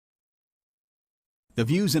The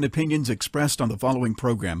views and opinions expressed on the following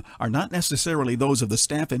program are not necessarily those of the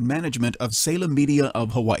staff and management of Salem Media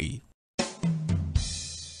of Hawaii.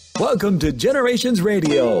 Welcome to Generations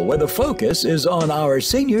Radio, where the focus is on our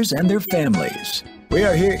seniors and their families. We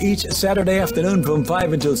are here each Saturday afternoon from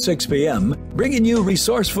 5 until 6 p.m., bringing you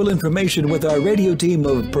resourceful information with our radio team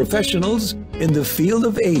of professionals in the field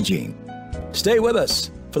of aging. Stay with us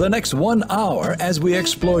for the next 1 hour as we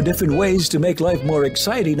explore different ways to make life more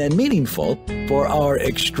exciting and meaningful for our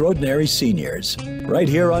extraordinary seniors. Right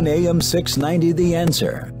here on AM 690 The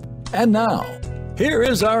Answer. And now, here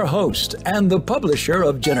is our host and the publisher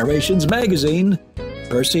of Generations Magazine,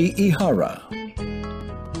 Percy Ihara.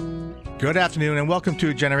 Good afternoon and welcome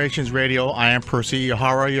to Generations Radio. I am Percy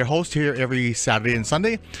Ihara, your host here every Saturday and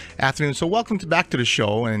Sunday afternoon. So welcome back to the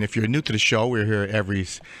show. And if you're new to the show, we're here every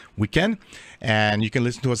weekend. And you can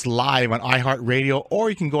listen to us live on iHeartRadio,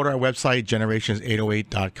 or you can go to our website,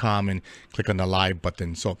 generations808.com, and click on the live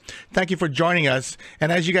button. So thank you for joining us.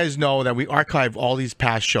 And as you guys know, that we archive all these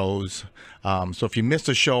past shows. So if you missed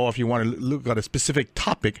a show, or if you want to look at a specific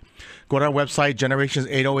topic, go to our website,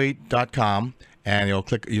 generations808.com. And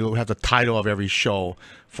you'll have the title of every show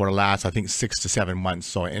for the last, I think, 6 to 7 months.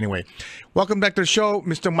 So anyway, welcome back to the show.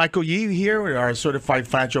 Mr. Michael Yee here, our certified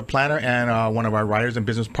financial planner and one of our writers and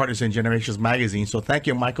business partners in Generations Magazine. So thank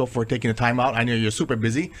you, Michael, for taking the time out. I know you're super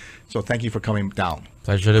busy, so thank you for coming down.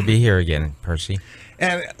 Pleasure to be here again, Percy.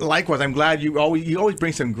 And likewise, I'm glad you always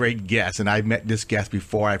bring some great guests. And I've met this guest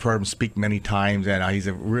before. I've heard him speak many times, and he's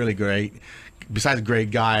a really great, besides a great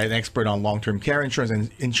guy, an expert on long-term care insurance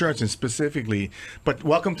and specifically. But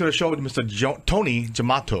welcome to the show, Mr. Tony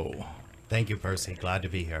Giamato. Thank you, Percy. Glad to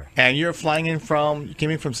be here. And you're flying in you came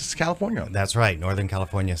in from California. That's right, Northern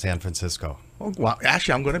California, San Francisco. Oh, well,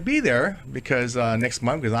 actually, I'm going to be there because next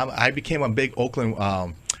month, because I became a big Oakland,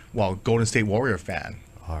 Golden State Warrior fan.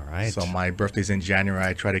 All right. So my birthday's in January.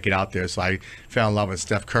 I try to get out there. So I fell in love with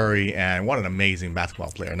Steph Curry, and what an amazing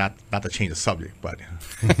basketball player. Not to change the subject, but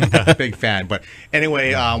big fan. But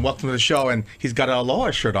anyway, welcome to the show. And he's got an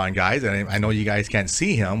Aloha shirt on, guys. And I know you guys can't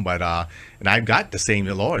see him, but and I've got the same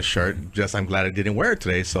Aloha shirt. Just I'm glad I didn't wear it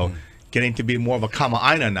today. So getting to be more of a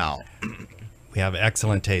Kama'aina now. We have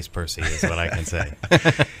excellent taste, Percy, is what I can say.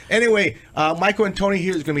 Anyway, Michael and Tony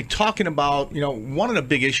here is going to be talking about, one of the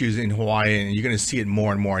big issues in Hawaii, and you're going to see it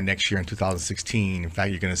more and more next year in 2016. In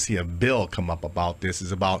fact, you're going to see a bill come up about this,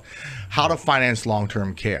 is about how to finance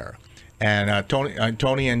long-term care. And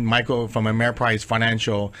Tony and Michael from Ameriprise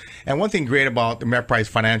Financial. And one thing great about Ameriprise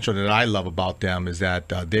Financial that I love about them is that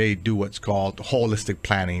they do what's called holistic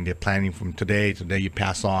planning. They're planning from today to the day you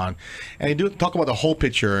pass on. And they do talk about the whole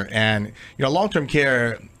picture. And, long-term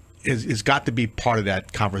care is got to be part of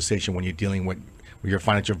that conversation when you're dealing with your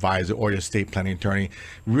financial advisor or your estate planning attorney.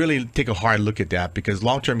 Really take a hard look at that, because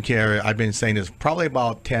long-term care, I've been saying this probably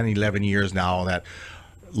about 10, 11 years now, that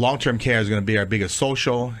long-term care is going to be our biggest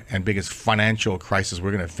social and biggest financial crisis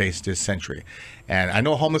we're going to face this century. And I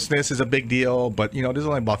know homelessness is a big deal, but there's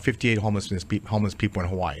only about 58 homeless people in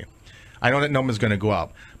Hawaii. I know that number is going to go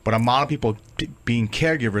up, but amount of people being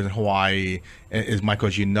caregivers in Hawaii, is, Michael,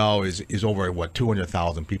 as you know, is over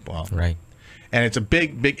 200,000 people. Huh? Right. And it's a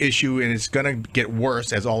big issue, and it's going to get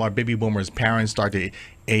worse as all our baby boomers' parents start to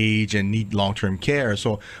age and need long-term care.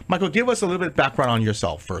 So, Michael, give us a little bit of background on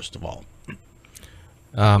yourself, first of all.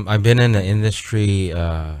 I've been in the industry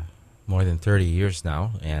more than 30 years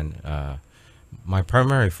now, and my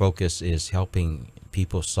primary focus is helping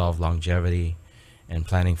people solve longevity and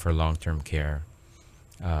planning for long-term care,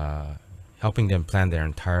 helping them plan their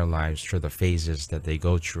entire lives through the phases that they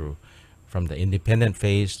go through, from the independent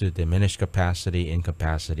phase to diminished capacity,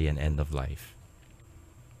 incapacity, and end of life.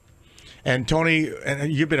 And Tony,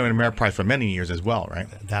 you've been in Ameriprise for many years as well, right?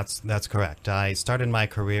 That's correct. I started my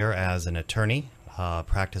career as an attorney.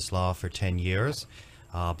 Practiced law for 10 years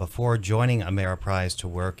before joining Ameriprise to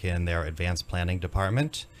work in their advanced planning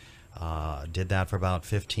department. Did that for about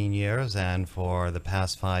 15 years, and for the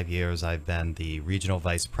past 5 years I've been the regional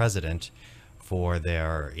vice president for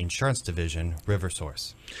their insurance division,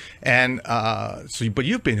 RiverSource. And but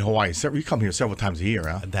you've been in Hawaii. You come here several times a year,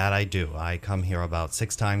 huh? That I do. I come here about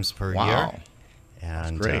 6 times per year. Wow.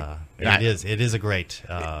 And great. It is a great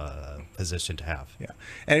position to have. Yeah.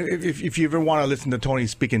 And if you ever want to listen to Tony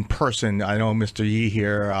speak in person, I know Mr. Yee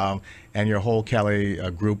here and your whole Cali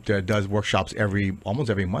group that does workshops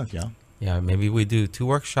almost every month, yeah? Yeah, maybe we do 2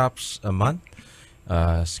 workshops a month,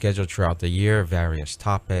 scheduled throughout the year, various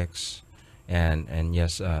topics. And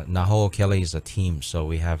yes, Naho Kelly is a team, so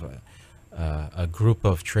we have a group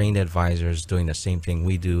of trained advisors doing the same thing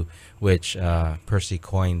we do, which Percy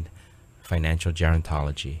coined financial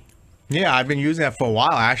gerontology. Yeah, I've been using that for a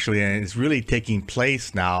while actually, and it's really taking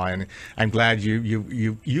place now. And I'm glad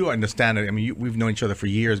you understand it. I mean, we've known each other for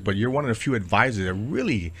years, but you're one of the few advisors that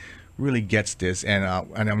really gets this. And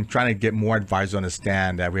I'm trying to get more advisors to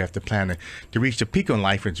understand that we have to plan to reach the peak in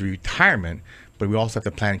life, which is retirement. But we also have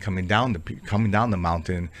to plan coming down the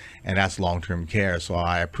mountain, and that's long-term care. So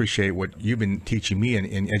I appreciate what you've been teaching me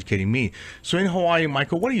and educating me. So in Hawaii,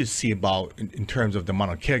 Michael, what do you see about in terms of the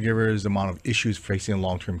amount of caregivers, the amount of issues facing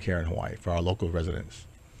long-term care in Hawaii for our local residents?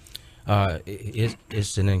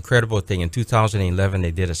 It's an incredible thing. In 2011, they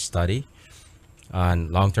did a study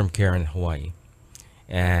on long-term care in Hawaii,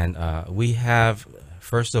 and we have,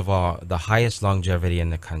 first of all, the highest longevity in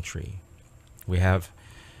the country. We have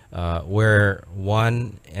where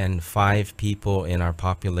 1 in 5 people in our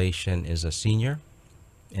population is a senior,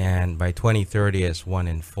 and by 2030 it's 1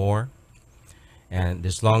 in 4. And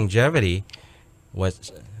this longevity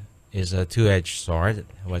is a two-edged sword.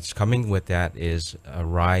 What's coming with that is a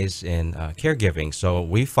rise in caregiving. So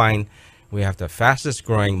we find we have the fastest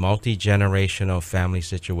growing multi-generational family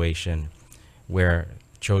situation where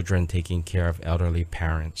children taking care of elderly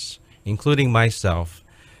parents, including myself,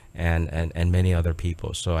 and many other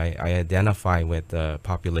people. So I identify with the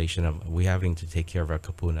population of we having to take care of our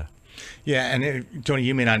kapuna. Yeah, and Tony,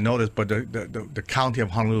 you may not know this, but the county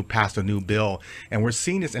of Honolulu passed a new bill, and we're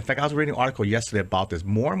seeing this. In fact, I was reading an article yesterday about this.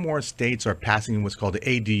 More and more states are passing what's called the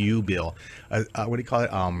ADU bill. What do you call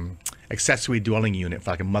it? Accessory dwelling unit,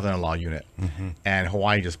 for like a mother-in-law unit. Mm-hmm. And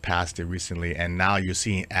Hawaii just passed it recently, and now you're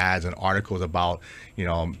seeing ads and articles about,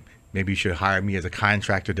 maybe you should hire me as a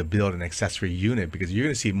contractor to build an accessory unit, because you're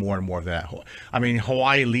going to see more and more of that. I mean,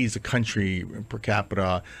 Hawaii leads the country per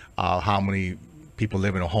capita, how many people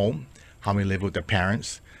live in a home, how many live with their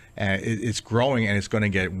parents, and it's growing, and it's going to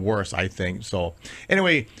get worse, I think. So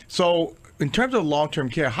anyway, so in terms of long-term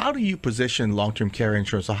care, how do you position long-term care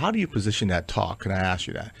insurance? So how do you position that talk? Can I ask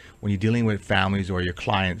you that? When you're dealing with families or your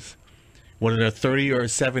clients, whether they're 30 or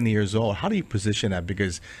 70 years old, how do you position that?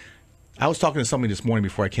 Because I was talking to somebody this morning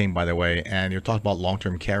before I came, by the way, and you're talking about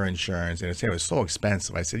long-term care insurance, and they said it was so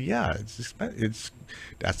expensive. I said, yeah, it's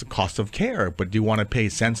that's the cost of care, but do you want to pay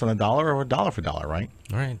cents on a dollar or dollar for dollar, right?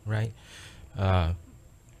 Right.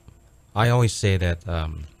 I always say that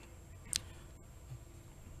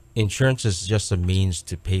insurance is just a means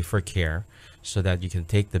to pay for care so that you can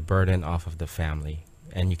take the burden off of the family,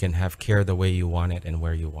 and you can have care the way you want it and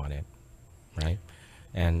where you want it, right?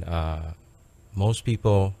 And most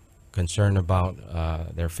people concerned about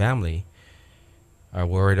their family are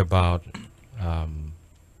worried about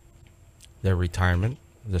their retirement,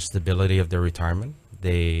 the stability of their retirement.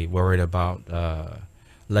 They worried about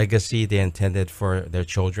legacy they intended for their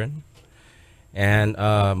children. And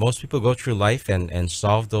most people go through life and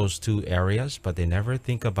solve those two areas, but they never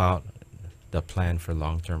think about the plan for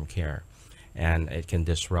long-term care. And it can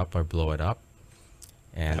disrupt or blow it up.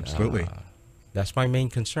 And absolutely. That's my main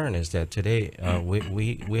concern, is that today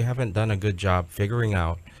we haven't done a good job figuring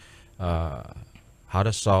out how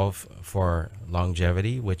to solve for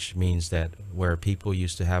longevity, which means that where people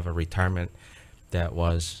used to have a retirement that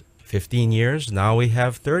was 15 years, now we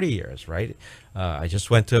have 30 years, right? I just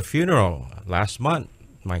went to a funeral last month.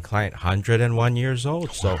 My client, 101 years old.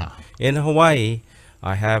 Wow. So in Hawaii,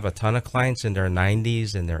 I have a ton of clients in their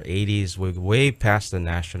 90s and their 80s. We're way past the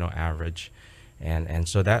national average. And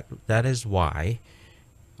so that is why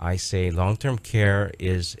I say long-term care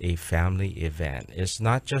is a family event. It's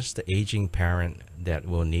not just the aging parent that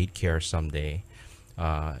will need care someday.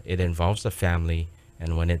 It involves the family,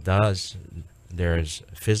 and when it does, there's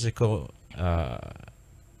physical,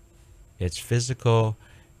 it's physical,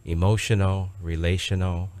 emotional,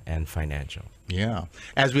 relational, and financial. Yeah.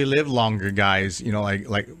 As we live longer, guys,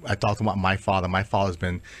 like I talked about my father. My father's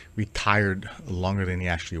been retired longer than he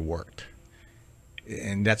actually worked.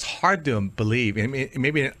 And that's hard to believe. I mean,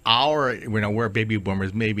 maybe in our, we're baby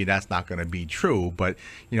boomers, maybe that's not going to be true. But,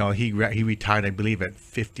 he retired, I believe, at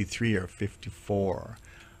 53 or 54.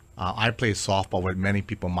 I play softball with many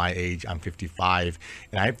people my age. I'm 55.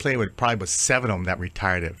 And I played with probably 7 of them that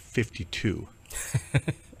retired at 52.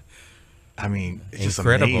 I mean, it's just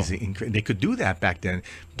amazing. They could do that back then.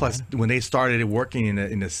 Plus, when they started working in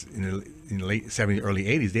the late 70s, early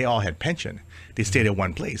 80s, they all had pension. They stayed at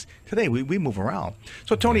one place. Today, we move around.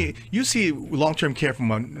 So, Tony, you see long-term care from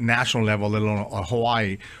a national level, let alone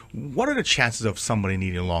Hawaii. What are the chances of somebody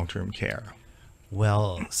needing long-term care?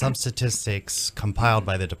 Well, some statistics compiled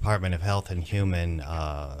by the Department of Health and Human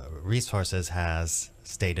Resources has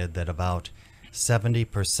stated that about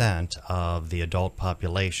 70% of the adult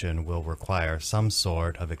population will require some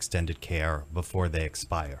sort of extended care before they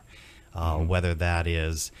expire, whether that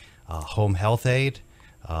is home health aid,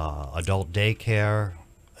 adult daycare,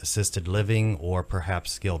 assisted living, or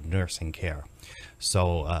perhaps skilled nursing care.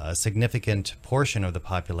 So a significant portion of the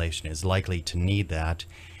population is likely to need that,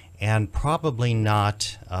 and probably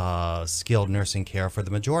not skilled nursing care for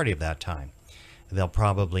the majority of that time. They'll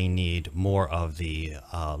probably need more of the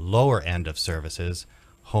lower end of services,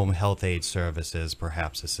 home health aid services,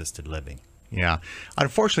 perhaps assisted living. Yeah.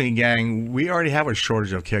 Unfortunately, gang, we already have a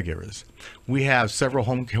shortage of caregivers. We have several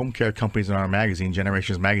home care companies in our magazine,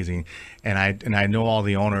 Generations Magazine, and I know all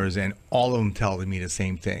the owners, and all of them telling me the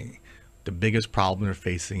same thing. The biggest problem they're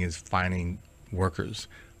facing is finding workers,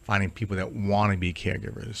 finding people that want to be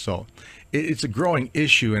caregivers. So it's a growing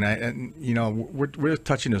issue, and you know, we're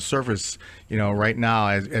touching the surface, you know, right now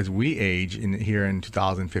as we age here in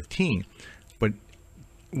 2015. But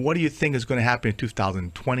what do you think is going to happen in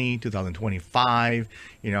 2020, 2025?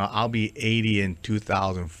 You know, I'll be 80 in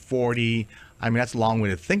 2040. I mean, that's a long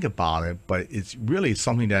way to think about it, but it's really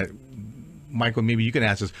something that, Michael, maybe you can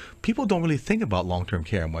answer this. People don't really think about long-term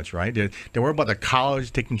care much, right? They worry about their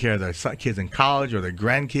college, taking care of their kids in college, or their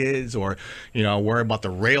grandkids, or, you know, worry about the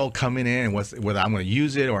rail coming in and whether I'm going to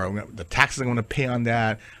use it, or the taxes I'm going to pay on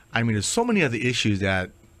that. I mean, there's so many other issues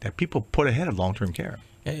that people put ahead of long-term care.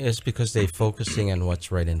 It's because they're focusing on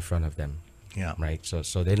what's right in front of them. Yeah. Right.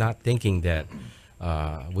 So they're not thinking that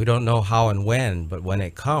we don't know how and when, but when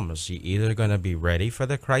it comes, you're either going to be ready for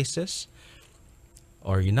the crisis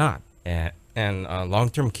or you're not. And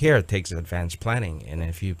long-term care takes advanced planning. And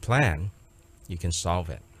if you plan, you can solve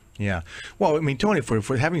it. Yeah. Well, I mean, Tony,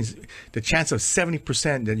 for having the chance of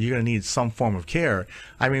 70% that you're going to need some form of care,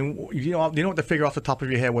 I mean, you know what to figure off the top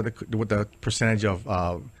of your head what the percentage of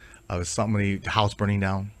somebody house burning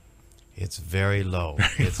down? It's very low.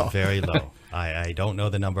 Very low. I don't know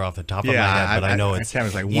the number off the top of my head, but I know it's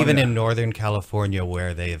like even in Northern California,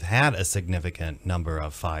 where they've had a significant number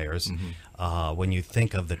of fires. When you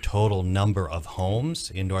think of the total number of homes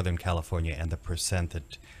in Northern California and the percent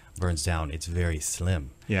that burns down, it's very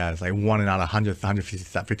slim. Yeah, it's like 1 in out of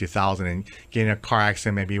 150,000, and getting a car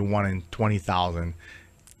accident maybe 1 in 20,000.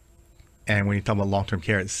 And when you talk about long-term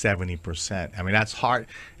care, it's 70%. I mean, that's hard.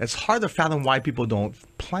 It's hard to fathom why people don't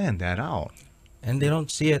plan that out. And they don't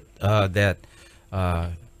see it that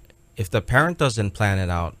if the parent doesn't plan it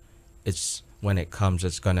out, it's when it comes,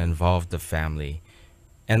 it's going to involve the family.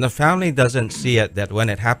 And the family doesn't see it that when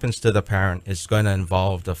it happens to the parent, it's going to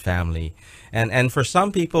involve the family. And for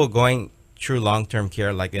some people going through long-term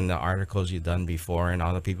care, like in the articles you've done before and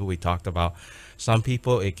all the people we talked about, some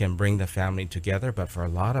people, it can bring the family together. But for a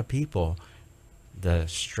lot of people, the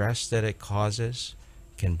stress that it causes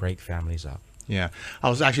can break families up. Yeah. I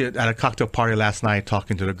was actually at a cocktail party last night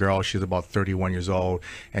talking to the girl. She's about 31 years old.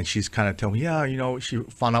 And she's kind of telling me, yeah, you know, she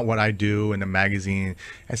found out what I do in the magazine.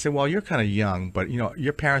 I said, well, you're kind of young, but, you know,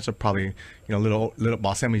 your parents are probably, you know, little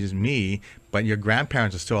about same age as me, but your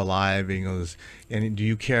grandparents are still alive. And he goes, and do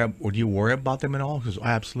you care, or do you worry about them at all? He goes,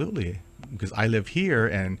 absolutely. Because I live here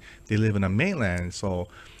and they live in the mainland. So,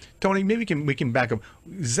 Tony, maybe we can back up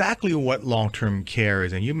exactly what long-term care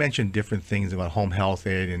is. And you mentioned different things about home health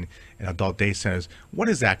aid and adult day centers. What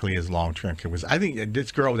exactly is long-term care? Because I think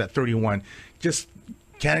this girl was at 31, just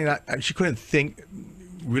she couldn't think,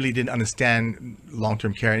 really didn't understand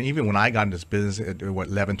long-term care. And even when I got into this business,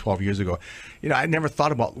 11, 12 years ago, you know, I never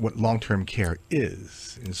thought about what long-term care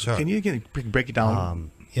is. And so Sure. Can you break it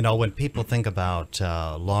down? You know, when people think about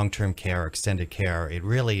long-term care, extended care, it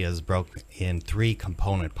really is broken in 3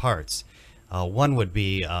 component parts. One would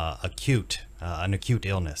be an acute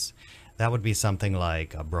illness. That would be something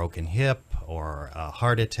like a broken hip or a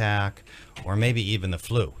heart attack, or maybe even the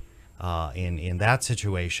flu. In that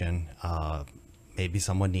situation, maybe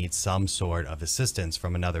someone needs some sort of assistance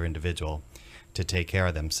from another individual to take care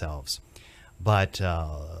of themselves. But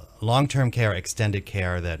long-term care, extended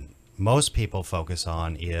care that most people focus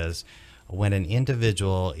on is when an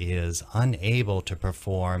individual is unable to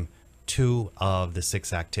perform 2 of the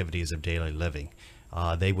 6 activities of daily living.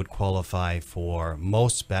 They would qualify for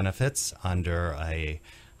most benefits under a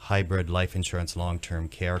hybrid life insurance long-term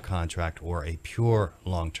care contract or a pure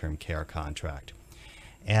long-term care contract.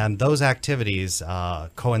 And those activities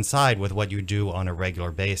coincide with what you do on a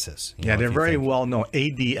regular basis. Yeah, they're very well known.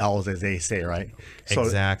 ADLs, as they say, right? So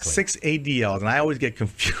Exactly. 6 ADLs, and I always get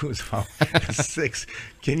confused about 6.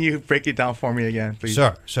 Can you break it down for me again, please?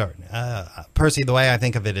 Sure. Percy, the way I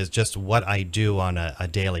think of it is just what I do on a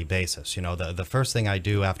daily basis. You know, the first thing I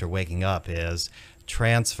do after waking up is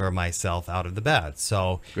transfer myself out of the bed.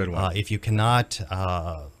 So Good one. If you cannot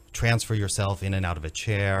transfer yourself in and out of a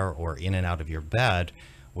chair or in and out of your bed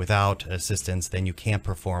without assistance, then you can't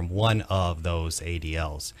perform one of those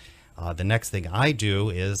ADLs. The next thing I do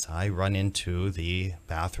is I run into the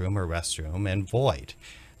bathroom or restroom and void.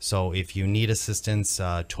 So if you need assistance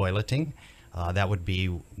toileting, that would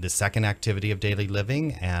be the second activity of daily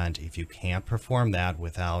living. And if you can't perform that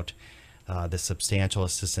without the substantial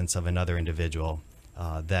assistance of another individual,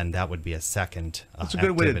 then that would be a second That's a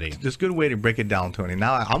good activity. way to, that's a good way to break it down, Tony.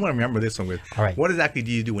 Now I'm going to remember this one. All right. What exactly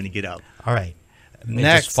do you do when you get up? All right. And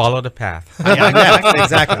Next, just follow the path. yeah, next,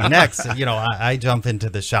 exactly. Next, I jump into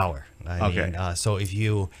the shower. Okay. So if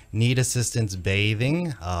you need assistance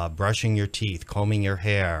bathing, brushing your teeth, combing your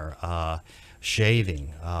hair,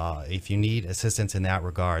 shaving, if you need assistance in that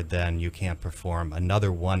regard, then you can't perform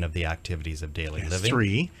another one of the activities of daily That's living.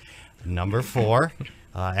 3. Number 4,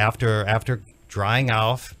 after drying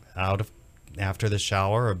after the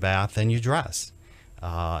shower or bath, then you dress.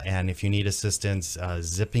 And if you need assistance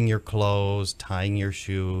zipping your clothes, tying your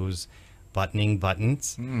shoes, buttoning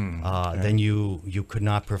buttons, then you could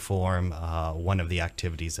not perform one of the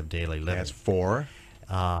activities of daily living. That's 4.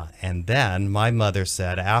 And then my mother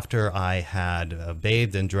said after I had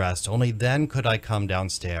bathed and dressed, only then could I come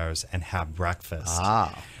downstairs and have breakfast.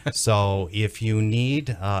 So if you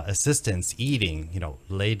need assistance eating,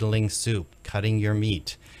 ladling soup, cutting your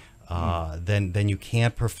meat, then you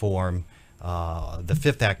can't perform the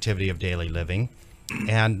 5th activity of daily living.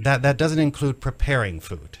 And that doesn't include preparing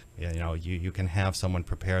food. You can have someone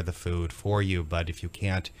prepare the food for you, but if you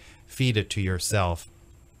can't feed it to yourself,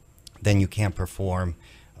 then you can't perform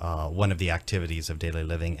one of the activities of daily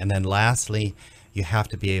living. And then lastly, you have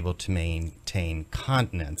to be able to maintain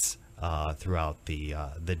continence throughout the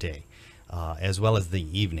day, as well as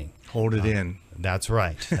the evening. Hold it in. That's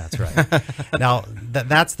right. That's right. Now,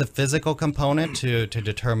 that's the physical component to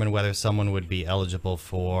determine whether someone would be eligible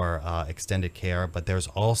for extended care. But there's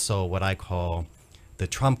also what I call the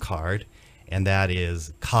trump card, and that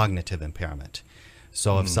is cognitive impairment.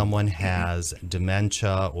 So if someone has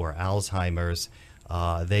dementia or Alzheimer's,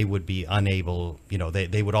 they would be unable,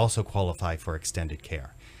 they would also qualify for extended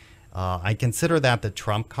care. I consider that the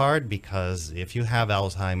trump card because if you have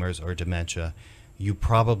Alzheimer's or dementia, you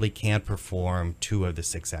probably can't perform 2 of the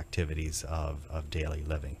 6 activities of daily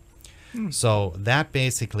living. So that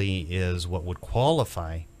basically is what would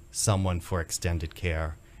qualify someone for extended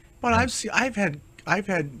care. But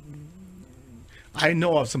I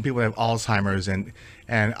know of some people that have Alzheimer's, and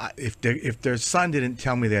if their son didn't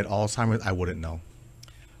tell me they had Alzheimer's, I wouldn't know.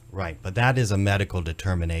 Right, but that is a medical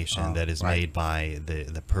determination that is right. made by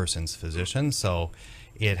the person's physician. So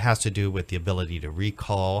it has to do with the ability to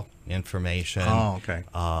recall information,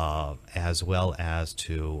 as well as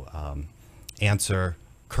to answer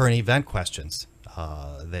current event questions.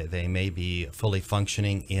 They may be fully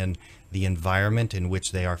functioning in the environment in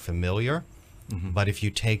which they are familiar, but if you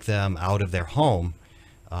take them out of their home,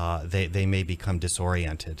 they may become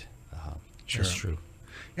disoriented. Sure. That's true.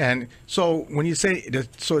 And so when you say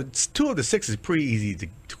so, it's 2 of the 6 is pretty easy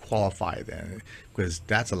to qualify then, because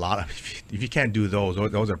that's a lot of. If you can't do those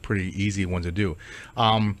are pretty easy ones to do.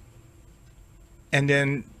 And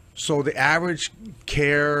then so the average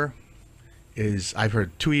care is, I've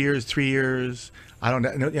heard 2 years, 3 years. I don't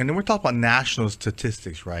know. And then we're talking about national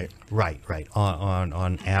statistics, right? Right.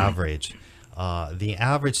 On average. The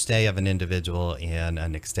average stay of an individual in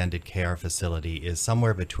an extended care facility is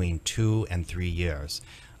somewhere between 2 and 3 years.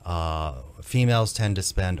 Females tend to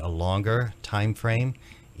spend a longer time frame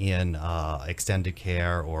in extended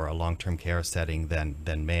care or a long-term care setting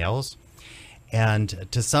than males. And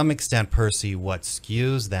to some extent, Percy, what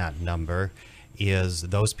skews that number is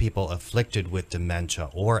those people afflicted with dementia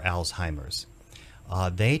or Alzheimer's.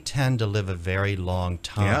 They tend to live a very long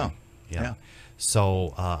time. Yeah.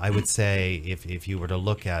 So I would say if you were to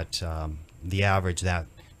look at the average, that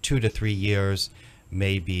 2 to 3 years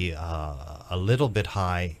may be a little bit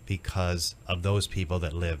high because of those people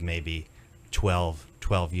that live maybe 12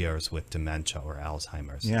 years with dementia or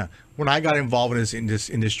Alzheimer's. Yeah. When I got involved in this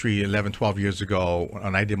industry 11, 12 years ago,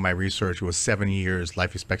 when I did my research, it was 7 years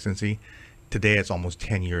life expectancy. Today, it's almost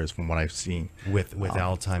 10 years from what I've seen. With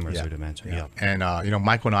Alzheimer's or dementia. Yeah. And,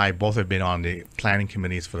 Michael and I both have been on the planning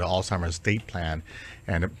committees for the Alzheimer's State Plan.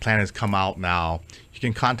 And the plan has come out now. You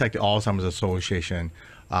can contact the Alzheimer's Association.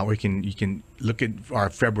 Or you can look at our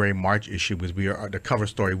February, March issue, because the cover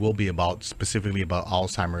story will be specifically about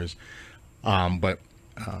Alzheimer's. But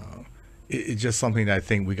it's just something that I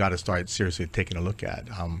think we got to start seriously taking a look at.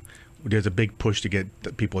 There's a big push to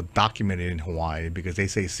get people documented in Hawaii because they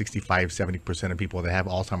say 65-70% of people that have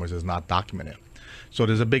Alzheimer's is not documented. So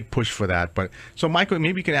there's a big push for that. But so Michael,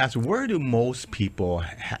 maybe you can ask, where do most people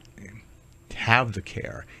have the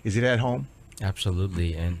care? Is it at home?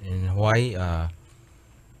 Absolutely. And in Hawaii,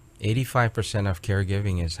 85% of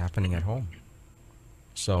caregiving is happening at home.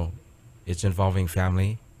 So it's involving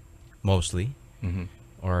family mostly,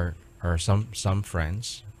 or some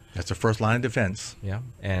friends. That's the first line of defense. Yeah.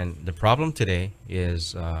 And the problem today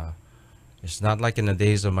is it's not like in the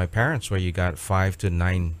days of my parents where you got 5 to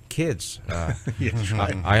 9 kids. Yes,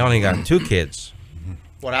 right. I only got 2 kids.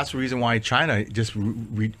 Well, that's the reason why China just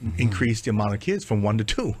increased the amount of kids from 1 to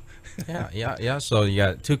 2. Yeah. So you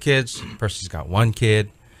got 2 kids. Percy's got 1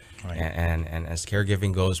 kid. Right. And as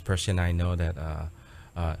caregiving goes, Percy and I know that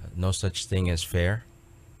no such thing as fair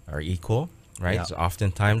or equal, right? Yeah. So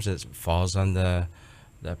oftentimes it falls on the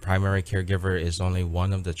primary caregiver is only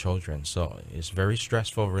one of the children. So it's very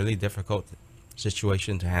stressful, really difficult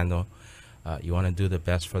situation to handle. You want to do the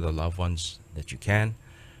best for the loved ones that you can,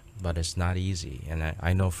 but it's not easy. And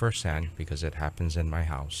I know firsthand because it happens in my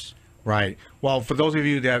house. Right. Well, for those of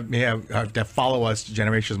you that may have that follow us,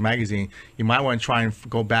 Generations Magazine, you might want to try and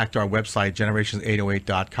go back to our website,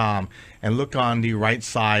 generations808.com, and look on the right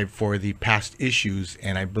side for the past issues.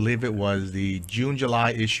 And I believe it was the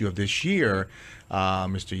June-July issue of this year.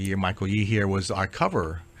 Mr. Yee, Michael Yee here, was our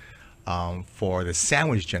cover for the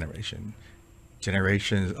sandwich generation.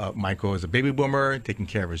 Michael is a baby boomer, taking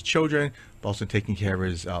care of his children, but also taking care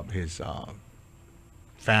of his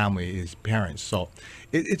family, his parents. So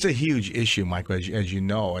it's a huge issue, Michael, as you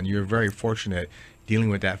know, and you're very fortunate dealing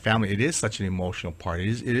with that family. It is such an emotional part.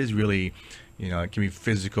 It is really, it can be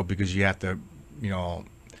physical because you have to,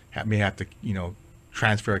 may have to,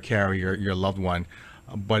 transfer care of your loved one.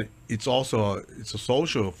 But it's also it's a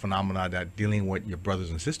social phenomenon that dealing with your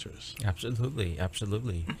brothers and sisters. Absolutely.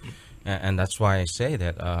 And that's why I say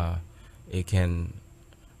that it can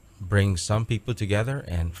bring some people together,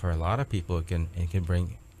 and for a lot of people it can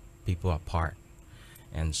bring people apart.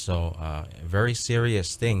 And so a very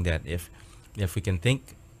serious thing that if we can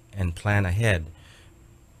think and plan ahead,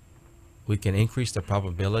 we can increase the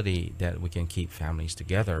probability that we can keep families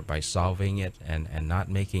together by solving it and not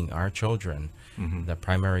making our children the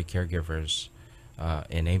primary caregivers,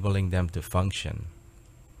 enabling them to function,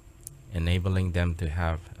 enabling them to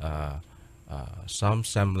have some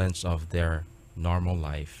semblance of their normal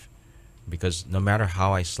life. Because no matter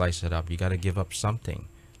how I slice it up, you got to give up something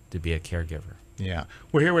to be a caregiver. Yeah.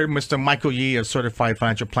 We're here with Mr. Michael Yee, a certified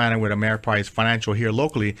financial planner with Ameriprise Financial here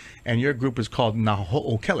locally, and your group is called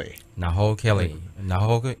Naho'okele.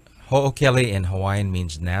 Naho'okele in Hawaiian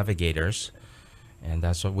means navigators, and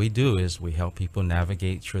that's what we do is we help people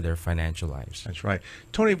navigate through their financial lives. That's right.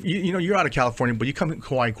 Tony, you're out of California, but you come to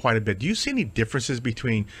Hawaii quite a bit. Do you see any differences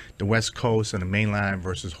between the West Coast and the mainland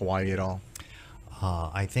versus Hawaii at all?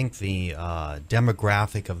 I think the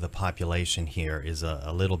demographic of the population here is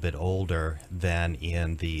a little bit older than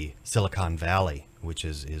in the Silicon Valley, which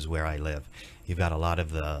is where I live. You've got a lot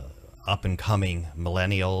of the up-and-coming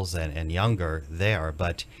millennials and younger there,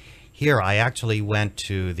 but here I actually went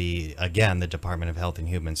to the Department of Health and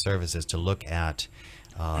Human Services to look at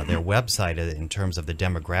their website in terms of the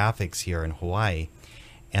demographics here in Hawaii,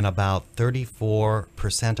 and about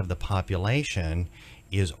 34% of the population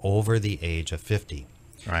is over the age of 50.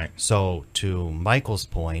 Right. So to Michael's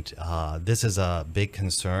point, this is a big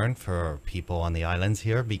concern for people on the islands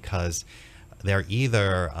here because they're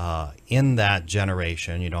either in that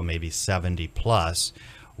generation, maybe 70 plus,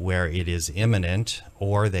 where it is imminent,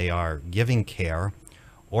 or they are giving care,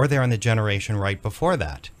 or they're in the generation right before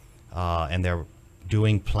that. And they're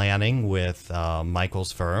doing planning with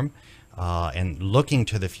Michael's firm and looking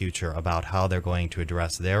to the future about how they're going to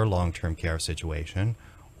address their long-term care situation,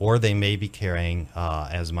 or they may be caring,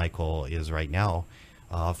 as Michael is right now,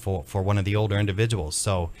 for one of the older individuals.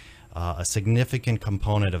 So a significant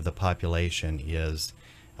component of the population is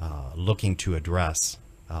looking to address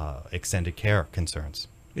extended care concerns.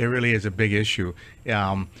 It really is a big issue.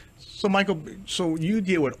 So Michael, so you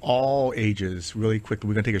deal with all ages really quickly.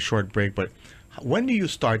 We're going to take a short break, but when do you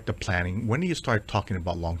start the planning? When do you start talking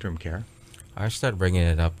about long-term care? I start bringing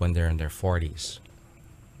it up when they're in their 40s,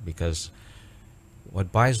 because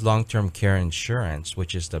what buys long-term care insurance,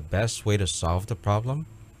 which is the best way to solve the problem,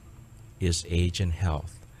 is age and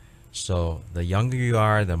health. So the younger you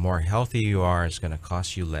are, the more healthy you are, it's going to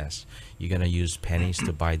cost you less. You're going to use pennies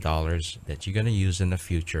to buy dollars that you're going to use in the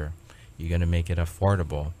future. You're going to make it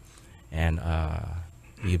affordable, and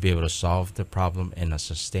you'll be able to solve the problem in a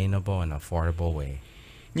sustainable and affordable way.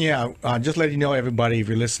 Yeah, just let you know, everybody, if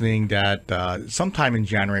you're listening, that sometime in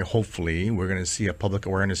January, hopefully, we're going to see a public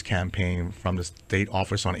awareness campaign from the State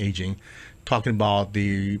Office on Aging, talking about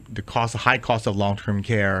the high cost of long-term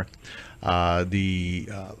care, the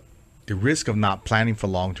risk of not planning for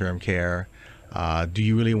long-term care. Do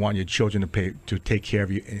you really want your children to take care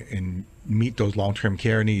of you in meet those long-term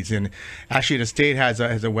care needs. And actually, the state has a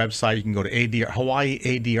website. You can go to Hawaii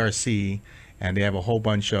ADRC, and they have a whole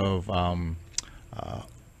bunch of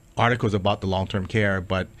articles about the long-term care.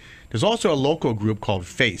 But there's also a local group called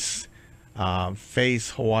FACE,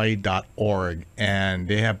 facehawaii.org, and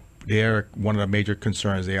they're one of the major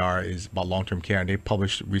concerns is about long-term care, and they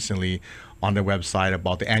published recently on their website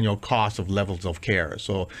about the annual cost of levels of care.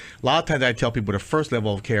 So a lot of times I tell people the first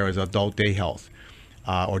level of care is adult day health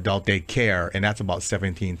or adult day care, and that's about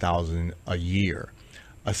 $17,000 a year.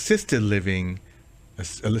 Assisted living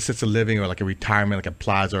or like a retirement, like a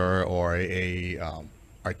Plaza or a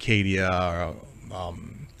Arcadia or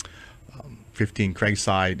 15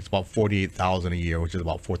 Craigside, it's about $48,000 a year, which is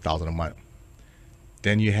about $4,000 a month.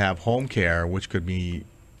 Then you have home care, which could be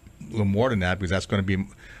a little more than that, because that's going to be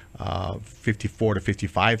 $54,000 to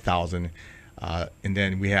 $55,000, and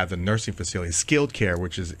then we have the nursing facility, skilled care,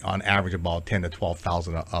 which is on average about $10,000 to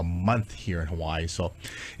 $12,000 a month here in Hawaii. So,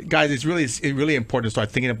 guys, it's really important to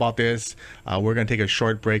start thinking about this. We're going to take a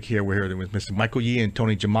short break here. We're here with Mr. Michael Yee and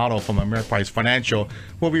Tony Giamato from Ameriprise Financial.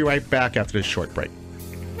 We'll be right back after this short break.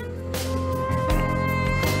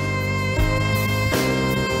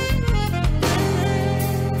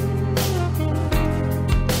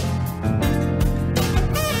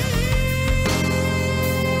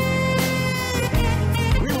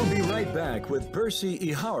 With Percy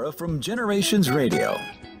Ihara from Generations Radio.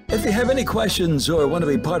 If you have any questions or want to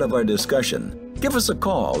be part of our discussion, give us a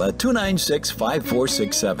call at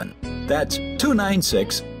 296-5467. That's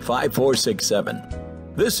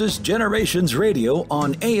 296-5467. This is Generations Radio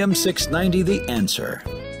on AM 690 The Answer.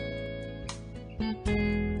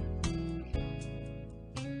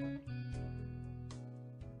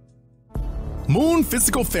 Moon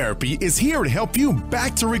Physical Therapy is here to help you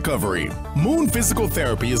back to recovery. Moon Physical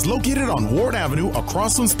Therapy is located on Ward Avenue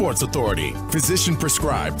across from Sports Authority. Physician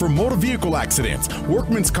prescribed for motor vehicle accidents,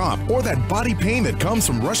 workman's comp, or that body pain that comes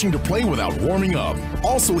from rushing to play without warming up.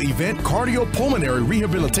 Also event cardiopulmonary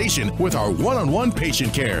rehabilitation with our one-on-one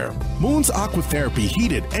patient care. Moon's Aquatherapy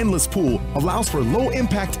heated endless pool allows for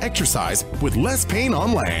low-impact exercise with less pain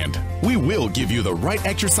on land. We will give you the right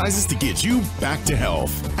exercises to get you back to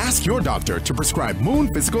health. Ask your doctor to prescribe Moon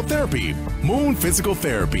Physical Therapy. Moon Physical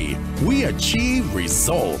Therapy. We achieve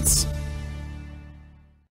results.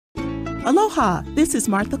 Aloha, this is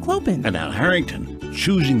Martha Clopin. And Al Harrington.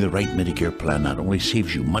 Choosing the right Medicare plan not only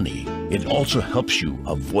saves you money, it also helps you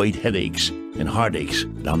avoid headaches and heartaches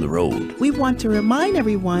down the road. We want to remind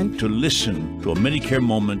everyone to listen to a Medicare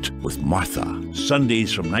Moment with Martha,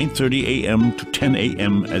 Sundays from 9:30 a.m. to 10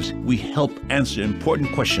 a.m. as we help answer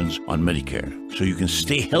important questions on Medicare so you can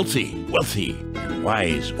stay healthy, wealthy, and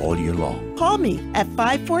wise all year long. Call me at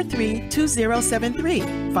 543-2073,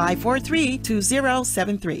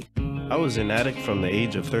 543-2073. I was an addict from the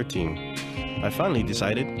age of 13. I finally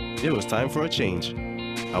decided it was time for a change.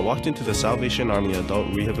 I walked into the Salvation Army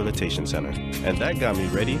Adult Rehabilitation Center, and that got me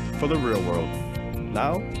ready for the real world.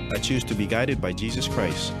 Now, I choose to be guided by Jesus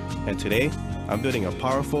Christ, and today, I'm building a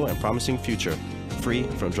powerful and promising future, free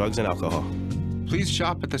from drugs and alcohol. Please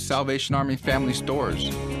shop at the Salvation Army family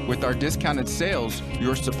stores. With our discounted sales,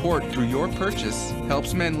 your support through your purchase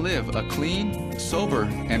helps men live a clean, sober,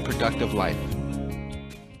 and productive life.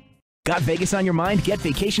 Got Vegas on your mind? Get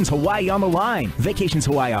Vacations Hawaii on the line. Vacations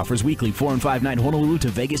Hawaii offers weekly 4 and 5 night Honolulu to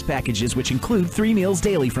Vegas packages, which include 3 meals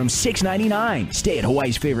daily from $6.99. Stay at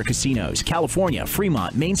Hawaii's favorite casinos: California,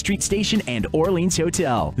 Fremont, Main Street Station, and Orleans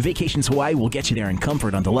Hotel. Vacations Hawaii will get you there in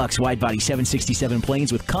comfort on deluxe wide-body 767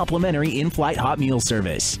 planes with complimentary in-flight hot meal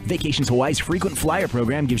service. Vacations Hawaii's frequent flyer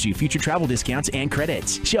program gives you future travel discounts and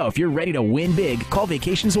credits. So if you're ready to win big, call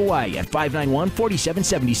Vacations Hawaii at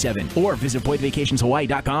 591-4777 or visit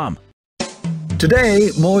PointVacationsHawaii.com.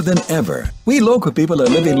 Today, more than ever, we local people are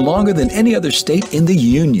living longer than any other state in the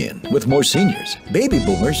Union, with more seniors, baby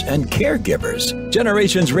boomers, and caregivers.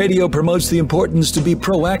 Generations Radio promotes the importance to be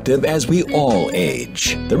proactive as we all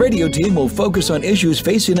age. The radio team will focus on issues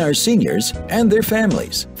facing our seniors and their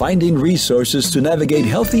families, finding resources to navigate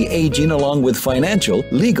healthy aging along with financial,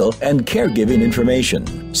 legal, and caregiving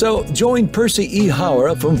information. So join Percy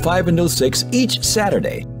Ihara from 5 until 6 each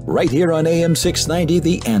Saturday, right here on AM 690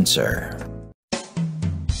 The Answer.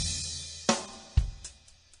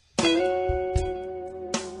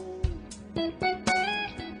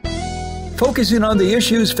 Focusing on the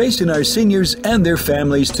issues facing our seniors and their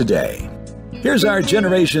families today. Here's our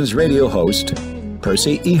Generations Radio host,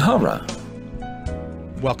 Percy Ihara.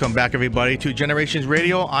 Welcome back, everybody, to Generations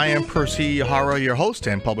Radio. I am Percy Ihara, your host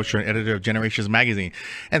and publisher and editor of Generations Magazine.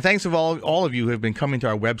 And thanks to all of you who have been coming to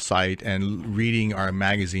our website and reading our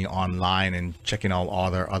magazine online and checking out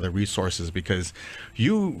all our other resources, because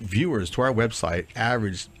you viewers to our website,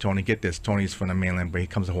 average, Tony, get this, Tony's from the mainland, but he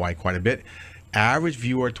comes to Hawaii quite a bit. Average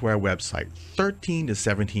viewer to our website, 13 to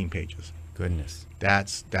 17 pages. Goodness.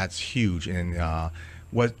 That's huge. And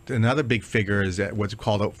what another big figure is that what's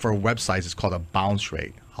called for websites is called a bounce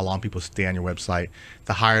rate. How long people stay on your website.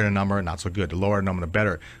 The higher the number, not so good. The lower the number, the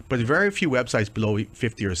better. But very few websites below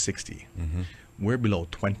 50 or 60. Mm-hmm. We're below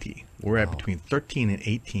 20. We're at between 13 and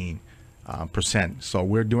 18%. So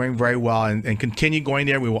we're doing very well, and continue going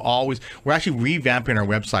there. We're actually revamping our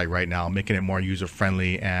website right now, making it more user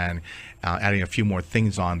friendly and adding a few more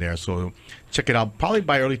things on there. So check it out. Probably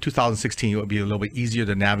by early 2016, it will be a little bit easier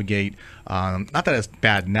to navigate. Not that it's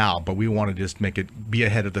bad now, but we want to just make it be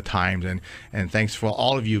ahead of the times. And thanks for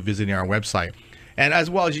all of you visiting our website. And as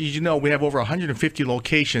well as you know, we have over 150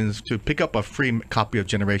 locations to pick up a free copy of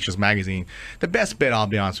Generations Magazine. The best bet, I'll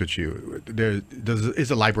be honest with you, there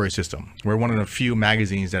is a library system. We're one of the few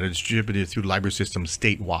magazines that are distributed through the library system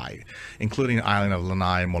statewide, including the island of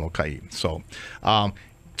Lanai and Molokai. So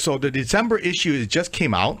the December issue just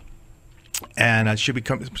came out, and it should be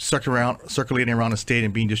circulating around the state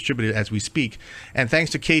and being distributed as we speak. And thanks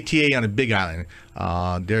to KTA on the Big Island,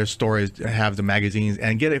 their stories have the magazines,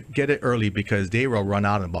 and get it early because they will run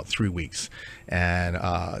out in about 3 weeks, and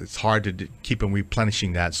it's hard to keep on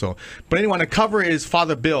replenishing that. So, but anyway, the cover is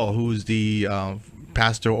Father Bill, who's the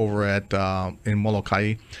pastor over at in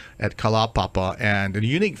Molokai at Kalaupapa, and the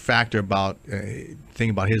unique factor about thing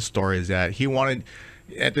about his story is that he wanted.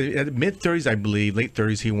 At the mid-30s, I believe, late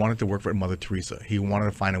 30s, he wanted to work for Mother Teresa. He wanted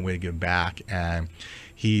to find a way to give back, and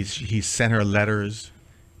he sent her letters.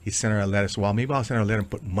 He sent her a letter. So, well, maybe I'll send her a letter and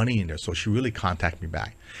put money in there. So she really contacted me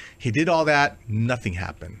back. He did all that. Nothing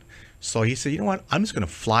happened. So he said, you know what? I'm just going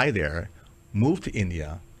to fly there, move to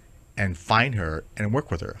India, and find her and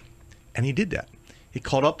work with her. And he did that. He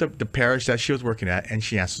called up the parish that she was working at, and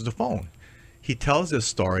she answers the phone. He tells this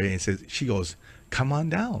story and says, she goes, come on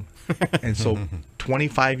down. And so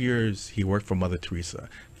 25 years he worked for Mother Teresa.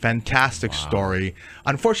 Fantastic story.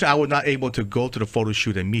 Unfortunately, I was not able to go to the photo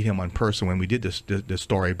shoot and meet him in person when we did this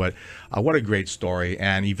story, but what a great story.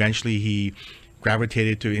 And eventually he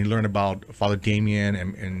gravitated to and learned about Father Damien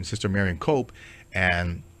and Sister Marian Cope,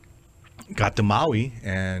 and got to Maui,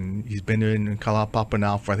 and he's been in Kalaupapa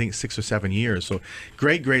now for I think 6 or 7 years. So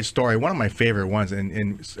great story. One of my favorite ones.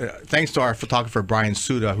 And thanks to our photographer Brian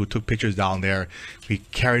Suda, who took pictures down there. We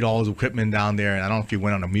carried all his equipment down there, and I don't know if he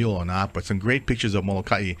went on a mule or not, but some great pictures of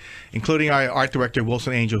Molokai, including our art director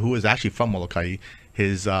Wilson Angel, who is actually from Molokai.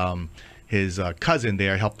 His cousin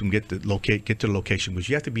there helped him get to the location, which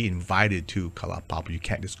you have to be invited to Kalaupapa. You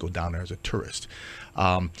can't just go down there as a tourist.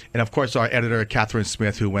 And of course, our editor Catherine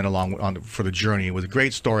Smith, who went along for the journey. It was a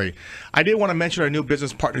great story. I did want to mention our new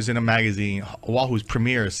business partners in the magazine: Oahu's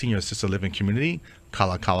premier senior assisted living community,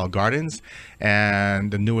 Kalakaua Gardens,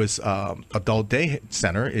 and the newest adult day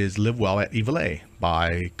center is Live Well at Iwalei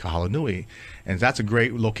by Kahalanui. And that's a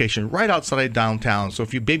great location right outside downtown. So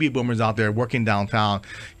if you baby boomers out there working downtown,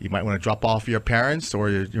 you might want to drop off your parents or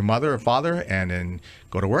your mother or father and then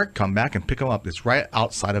go to work, come back and pick them up. It's right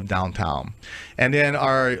outside of downtown. And then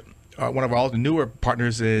one of our newer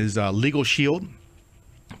partners is Legal Shield,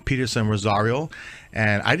 Peterson Rosario.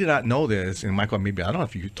 And I did not know this, and Michael, maybe I don't know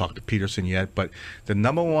if you talked to Peterson yet, but the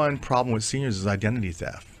number one problem with seniors is identity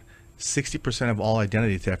theft. 60% of all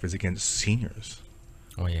identity theft is against seniors.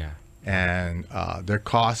 Oh, yeah. And their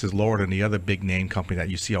cost is lower than the other big name company that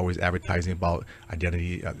you see always advertising about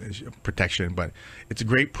identity protection. But it's a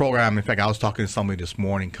great program. In fact, I was talking to somebody this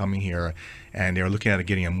morning coming here, and they were looking at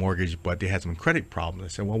getting a mortgage, but they had some credit problems. I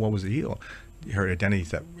said, well, what was the deal? Her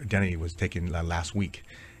identity was taken last week.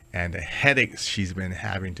 And the headaches she's been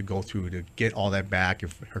having to go through to get all that back.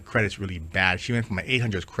 If her credit's really bad, she went from an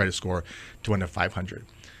 800 credit score to under 500.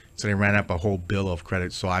 So they ran up a whole bill of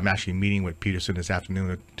credit. So I'm actually meeting with Peterson this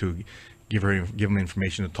afternoon to give him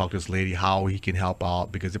information to talk to this lady how he can help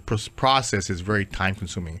out, because the process is very time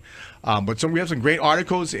consuming. But we have some great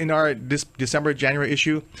articles in our this January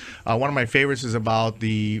issue. One of my favorites is about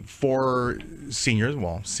the 4 seniors,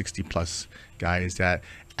 60 plus guys that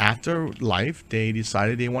after life they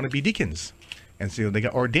decided they want to be deacons, and so they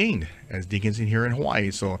got ordained as deacons here in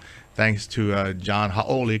Hawaii. So thanks to John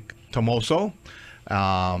Haoli Tomoso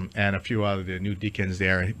and a few other new deacons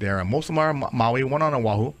there. Most of them are Maui, one on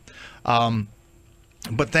Oahu.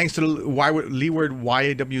 But thanks to the Leeward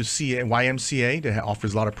YMCA that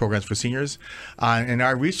offers a lot of programs for seniors. And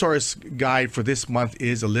our resource guide for this month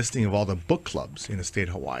is a listing of all the book clubs in the state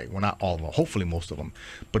of Hawaii. Well, not all of them, hopefully most of them.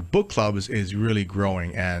 But book clubs is really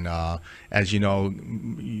growing. And as you know,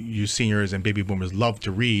 you seniors and baby boomers love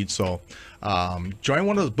to read. So join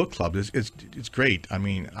one of those book clubs. It's great. I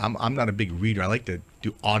mean, I'm not a big reader. I like to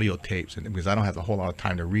do audio tapes because I don't have a whole lot of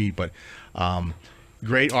time to read. But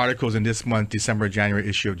great articles in this month, December, January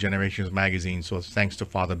issue of Generations magazine. So thanks to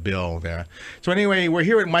Father Bill there. So anyway, we're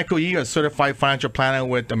here with Michael Yee, a certified financial planner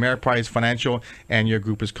with Ameriprise Financial, and your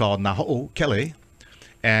group is called Naho'o Kele.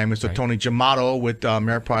 And Mr. Tony Giamato with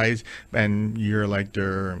Ameriprise, and you're like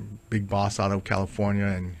their big boss out of California.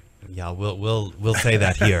 And yeah, we'll say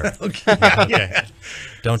that here. Okay. Okay.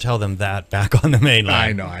 Don't tell them that back on the main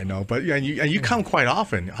line. I know. But yeah, you come quite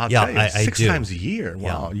often. I'll Yeah, tell you, I six do. times a year.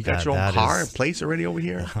 Wow, Yeah, you got your own that car is- and place already over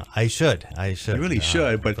here? I should. You really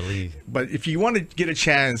should. But if you want to get a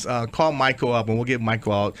chance, call Michael up and we'll get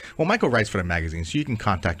Michael out. Well, Michael writes for the magazine, so you can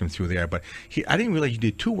contact him through there. But I didn't realize you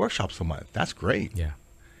did 2 workshops a month. That's great. Yeah.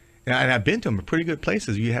 And I've been to them, pretty good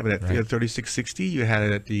places. You have it at 3660. You had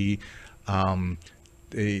it at the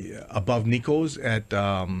above Nico's at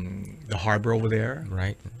the harbor over there.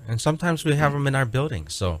 Right. And sometimes we have them in our building.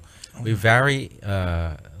 So we vary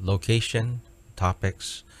location,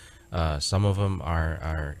 topics. Some of them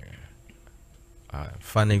are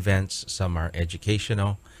fun events. Some are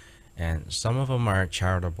educational. And some of them are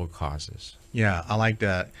charitable causes. Yeah, I like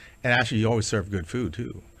that. And actually, you always serve good food,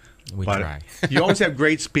 too. We But try. You always have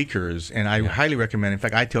great speakers, and I highly recommend. In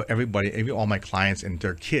fact, I tell everybody, all my clients and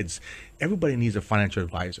their kids, everybody needs a financial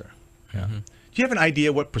advisor. Yeah. Do you have an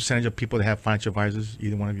idea what percentage of people that have financial advisors?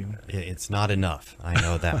 Either one of you? It's not enough. I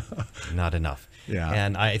know that. Not enough. Yeah.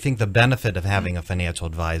 And I think the benefit of having a financial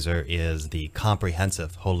advisor is the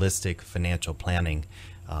comprehensive, holistic financial planning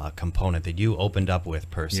component that you opened up with,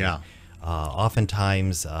 Percy. Yeah.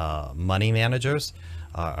 Oftentimes, money managers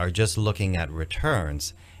are just looking at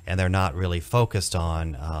returns, and they're not really focused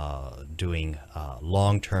on doing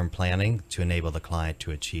long-term planning to enable the client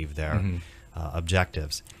to achieve their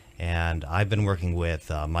objectives. And I've been working with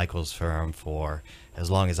Michael's firm for as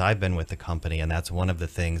long as I've been with the company, and that's one of the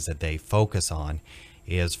things that they focus on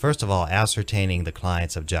is, first of all, ascertaining the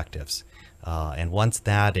client's objectives. And once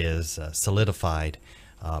that is solidified,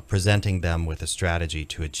 presenting them with a strategy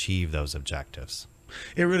to achieve those objectives.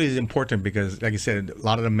 It really is important because, like I said, a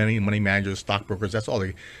lot of the money managers, stockbrokers, that's all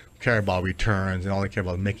they care about, returns, and all they care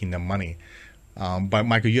about is making them money. But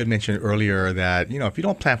Michael, you had mentioned earlier that, if you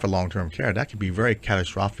don't plan for long-term care, that could be very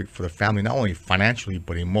catastrophic for the family, not only financially,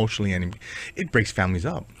 but emotionally, and it breaks families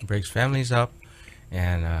up. It breaks families up.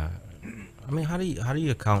 And, I mean, how do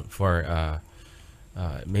you account for,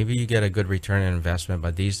 maybe you get a good return on investment,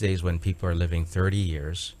 but these days when people are living 30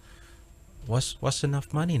 years, what's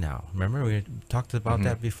enough money now? Remember we talked about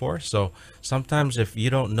that before. So sometimes if you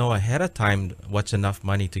don't know ahead of time what's enough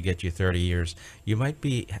money to get you 30 years,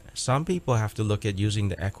 some people have to look at using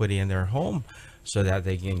the equity in their home so that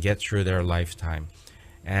they can get through their lifetime.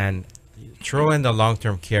 And throw in the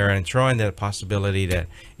long-term care and throw in the possibility that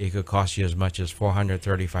it could cost you as much as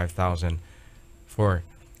 $435,000 for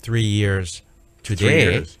 3 years today.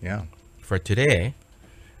 3 years, yeah. For today,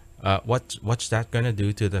 what's that going to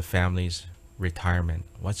do to the family's retirement?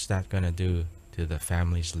 What's that going to do to the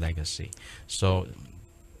family's legacy? So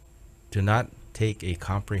do not take a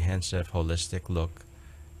comprehensive, holistic look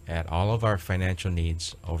at all of our financial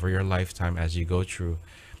needs over your lifetime as you go through.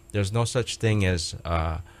 There's no such thing as,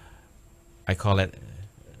 I call it,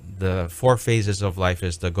 the 4 phases of life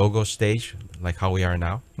is the go-go stage, like how we are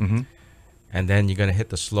now. And then you're going to hit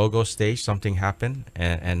the slow-go stage, something happened,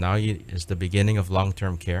 and now is the beginning of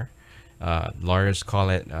long-term care. Lawyers call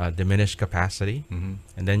it diminished capacity.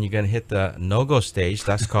 And then you're going to hit the no-go stage,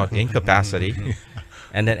 that's called incapacity.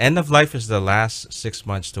 And then end of life is the last 6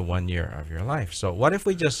 months to 1 year of your life. So what if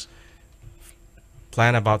we just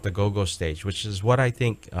plan about the go-go stage, which is what I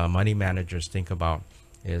think money managers think about,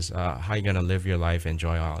 is how you're going to live your life,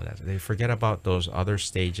 enjoy all of that. They forget about those other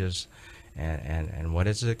stages. And what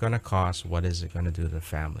is it going to cost? What is it going to do to the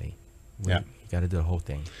family? You got to do the whole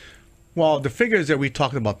thing. Well, the figures that we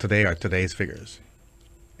talked about today are today's figures.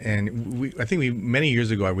 And I think many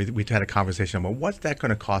years ago, we had a conversation about what's that going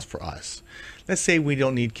to cost for us. Let's say we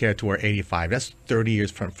don't need care till we're 85. That's 30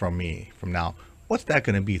 years from now. What's that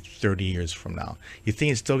going to be 30 years from now? You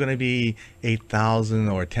think it's still going to be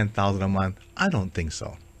 $8,000 or $10,000 a month? I don't think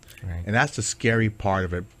so. Right. And that's the scary part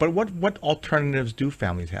of it. But what alternatives do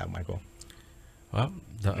families have, Michael? Well,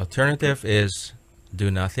 the alternative is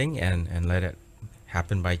do nothing and let it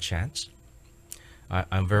happen by chance.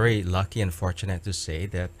 I'm very lucky and fortunate to say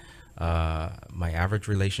that my average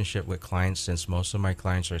relationship with clients, since most of my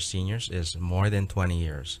clients are seniors, is more than 20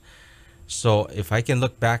 years. So if I can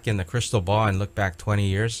look back in the crystal ball and look back 20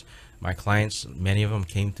 years, my clients, many of them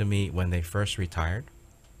came to me when they first retired,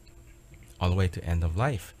 all the way to end of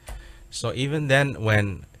life. So even then,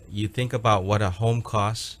 when you think about what a home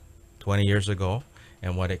costs 20 years ago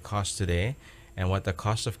and what it costs today and what the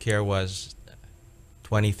cost of care was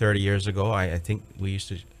 20, 30 years ago, I think we used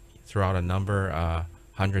to throw out a number,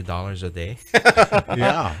 $100 a day.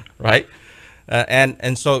 Yeah. Right?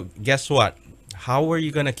 And so guess what? How were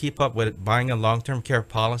you going to keep up with buying a long-term care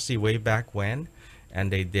policy way back when?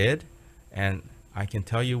 And they did. And I can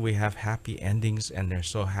tell you we have happy endings, and they're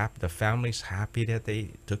so happy. The family's happy that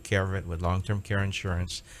they took care of it with long-term care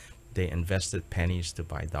insurance. They invested pennies to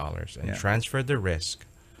buy dollars and transferred the risk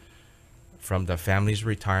from the family's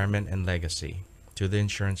retirement and legacy to the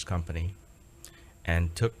insurance company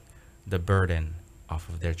and took the burden off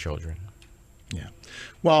of their children. Yeah.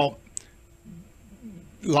 Well,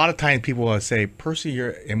 a lot of times people will say, Percy,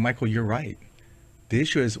 and Michael, you're right. The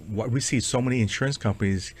issue is what we see so many insurance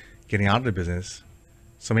companies getting out of the business.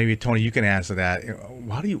 So maybe Tony, you can answer that.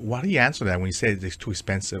 Why do you answer that when you say it's too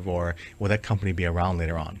expensive, or will that company be around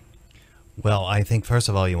later on? Well, I think first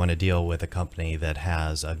of all, you want to deal with a company that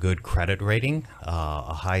has a good credit rating,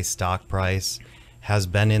 a high stock price, has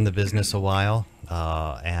been in the business a while,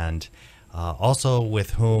 and also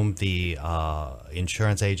with whom the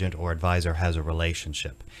insurance agent or advisor has a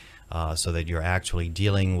relationship, so that you're actually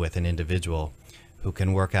dealing with an individual who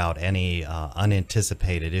can work out any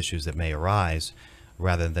unanticipated issues that may arise,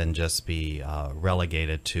 rather than just be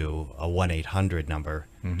relegated to a 1-800 number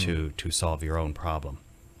to solve your own problem.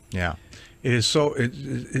 Yeah, it is so.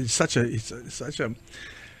 It's such a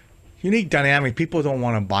unique dynamic. People don't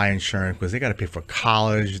want to buy insurance because they got to pay for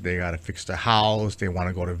college, they got to fix their house, they want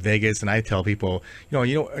to go to Vegas. And I tell people,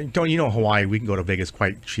 Hawaii, we can go to Vegas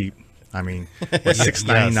quite cheap. I mean,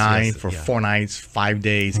 $6.99 for 4 nights, 5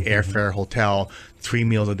 days, airfare, hotel, 3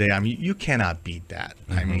 meals a day. I mean, you cannot beat that.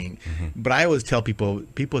 I mean, but I always tell people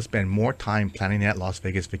spend more time planning that Las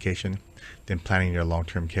Vegas vacation than planning their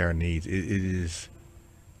long-term care needs.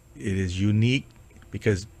 It is unique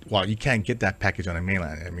because, well, you can't get that package on the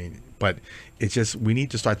mainland. I mean, but it's just, we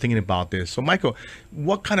need to start thinking about this. So, Michael,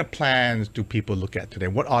 what kind of plans do people look at today?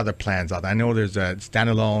 What are the plans out there? I know there's a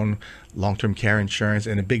standalone long-term care insurance,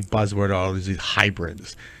 and a big buzzword are these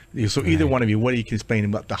hybrids. So either one of you, what do you can explain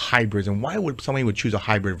about the hybrids, and why would somebody would choose a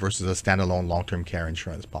hybrid versus a standalone long-term care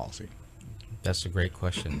insurance policy? That's a great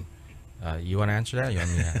question. You want to answer that? You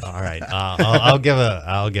want me to answer? All right, I'll give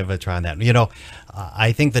a try on that. You know,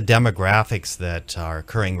 I think the demographics that are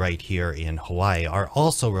occurring right here in Hawaii are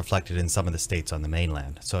also reflected in some of the states on the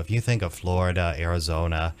mainland. So if you think of Florida,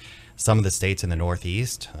 Arizona, some of the states in the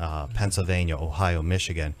Northeast, Pennsylvania, Ohio,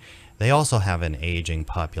 Michigan, they also have an aging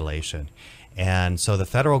population. And so the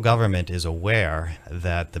federal government is aware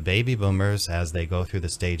that the baby boomers, as they go through the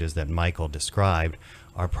stages that Michael described,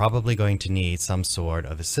 are probably going to need some sort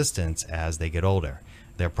of assistance as they get older.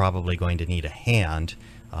 They're probably going to need a hand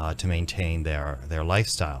to maintain their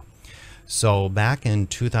lifestyle. So back in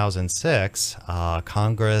 2006,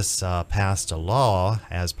 Congress passed a law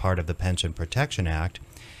as part of the Pension Protection Act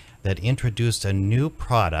that introduced a new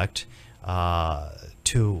product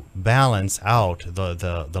to balance out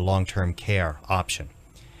the long-term care option.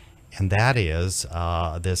 And that is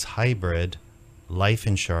this hybrid life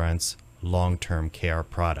insurance long-term care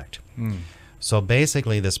product. So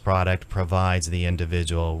basically this product provides the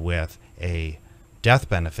individual with a death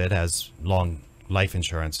benefit, as long life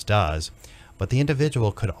insurance does, but the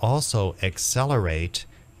individual could also accelerate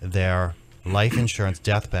their life insurance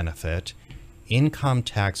death benefit income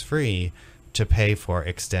tax-free to pay for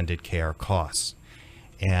extended care costs.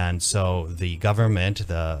 And so the government,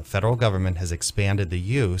 the federal government, has expanded the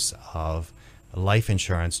use of life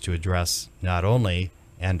insurance to address not only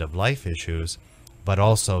end-of-life issues, but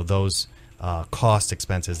also those cost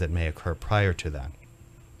expenses that may occur prior to that.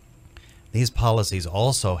 These policies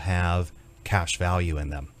also have cash value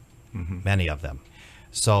in them, many of them.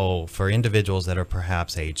 So for individuals that are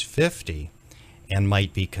perhaps age 50 and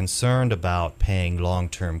might be concerned about paying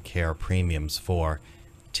long-term care premiums for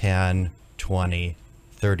 10, 20,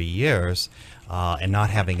 30 years and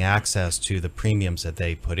not having access to the premiums that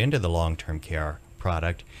they put into the long-term care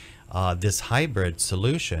product, this hybrid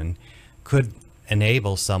solution could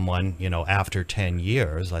enable someone, after 10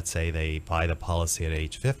 years, let's say they buy the policy at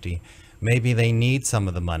age 50, maybe they need some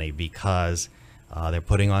of the money because they're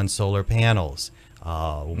putting on solar panels.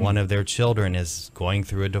 One of their children is going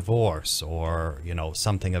through a divorce, or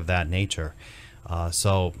something of that nature.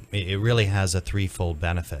 So it really has a threefold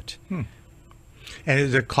benefit. And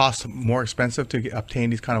is it cost more expensive to obtain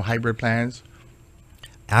these kind of hybrid plans?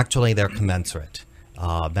 Actually, they're commensurate.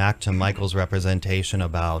 Back to Michael's representation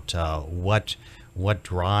about what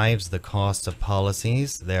drives the cost of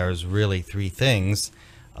policies, there's really three things.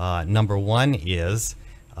 Number one is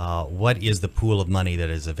what is the pool of money that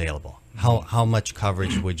is available? How much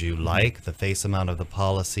coverage would you like? The face amount of the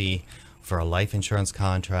policy for a life insurance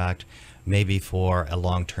contract, maybe for a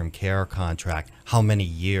long-term care contract. How many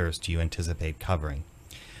years do you anticipate covering?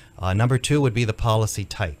 Number two would be the policy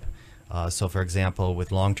type. So for example,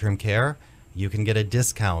 with long-term care, you can get a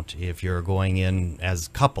discount if you're going in as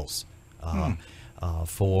couples.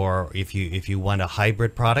 For if you want a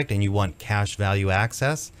hybrid product and you want cash value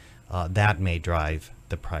access, that may drive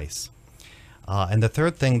the price. And the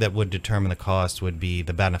third thing that would determine the cost would be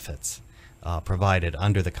the benefits provided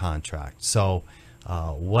under the contract. So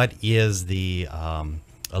what is the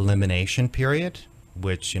elimination period,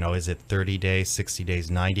 which, is it 30 days, 60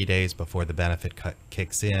 days, 90 days before the benefit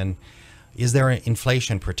kicks in? Is there an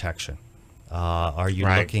inflation protection? Are you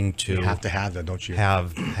looking to you have that, don't you?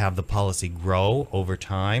 Have the policy grow over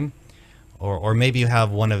time? Or maybe you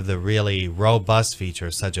have one of the really robust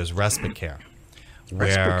features such as respite care,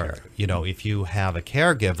 where, if you have a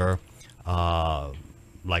caregiver,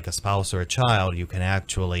 like a spouse or a child, you can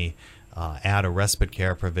actually add a respite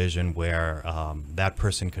care provision where that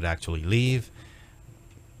person could actually leave,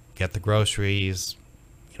 get the groceries,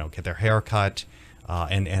 get their hair cut,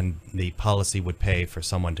 and the policy would pay for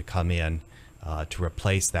someone to come in to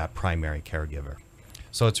replace that primary caregiver.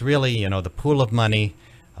 So it's really, the pool of money,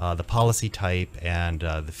 the policy type, and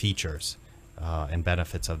the features and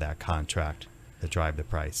benefits of that contract that drive the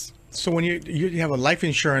price. So when you have a life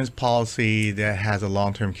insurance policy that has a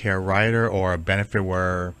long-term care rider or a benefit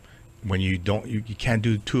where when you can't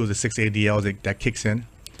do 2 of the 6 ADLs that kicks in?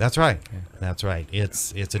 That's right. That's right.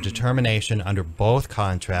 It's a determination under both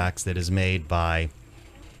contracts that is made by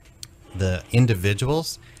the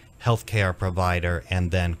individual's healthcare provider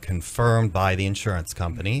and then confirmed by the insurance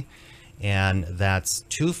company. And that's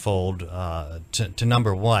twofold to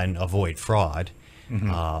number one, avoid fraud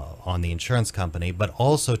on the insurance company, but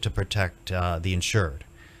also to protect the insured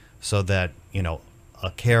so that, a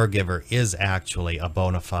caregiver is actually a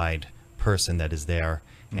bona fide person that is there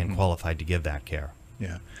and qualified to give that care.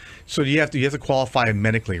 Yeah. So you have to qualify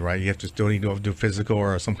medically, right? You have to still need to do physical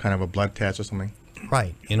or some kind of a blood test or something?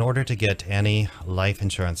 Right. In order to get any life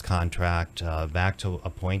insurance contract, back to a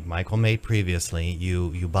point Michael made previously,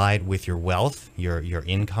 you buy it with your wealth, your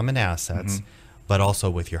income and assets, but also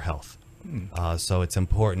with your health. So it's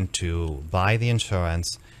important to buy the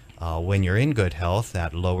insurance when you're in good health.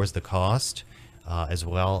 That lowers the cost, as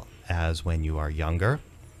well as when you are younger.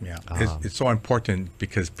 Yeah, it's so important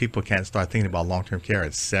because people can't start thinking about long-term care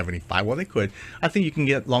at 75. Well, they could. I think you can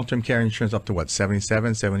get long-term care insurance up to, what,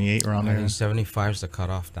 77, 78, around there? 75 is the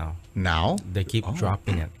cutoff now. Now? They keep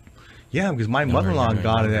dropping it. Yeah, because my mother-in-law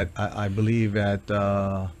got it at, I believe, at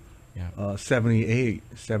 78,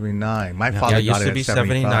 79. My father got it at 75. It used to be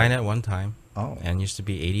 79 at one time. Oh. And used to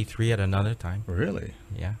be 83 at another time. Really?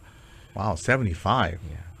 Yeah. Wow, 75.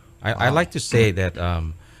 Yeah. I like to say that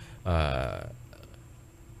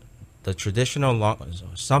the traditional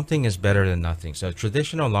something is better than nothing. So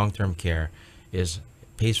traditional long-term care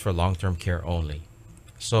pays for long-term care only.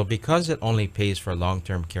 So because it only pays for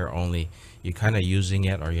long-term care only, you're kind of using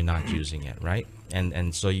it or you're not using it, right?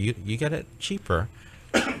 And so you get it cheaper,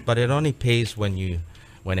 but it only pays when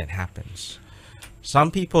it happens. Some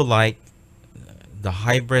people like the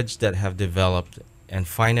hybrids that have developed and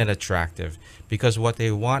find it attractive because what they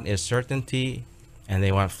want is certainty and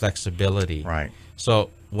they want flexibility. Right. So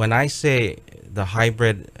when I say the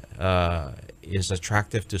hybrid is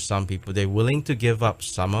attractive to some people, they're willing to give up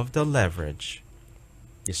some of the leverage.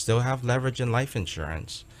 You still have leverage in life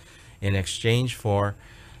insurance in exchange for,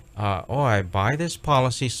 I buy this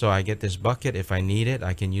policy so I get this bucket. If I need it,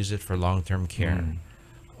 I can use it for long-term care.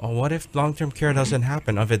 Oh, what if long-term care doesn't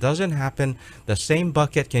happen? If it doesn't happen, the same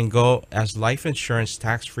bucket can go as life insurance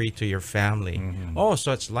tax-free to your family. Oh,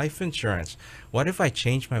 so it's life insurance. What if I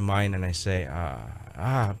change my mind and I say,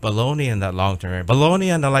 baloney in that long-term,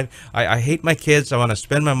 baloney in the life. I hate my kids. I want to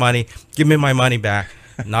spend my money. Give me my money back.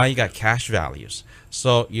 Now you got cash values.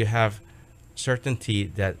 So you have certainty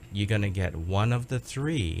that you're going to get one of the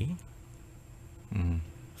three,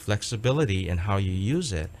 flexibility in how you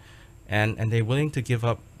use it, and they're willing to give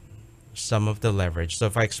up some of the leverage. So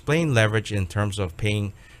if I explain leverage in terms of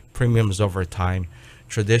paying premiums over time,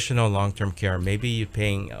 traditional long-term care, maybe you're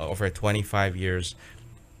paying over 25 years,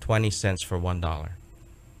 20 cents for $1.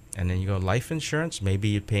 And then you go life insurance, maybe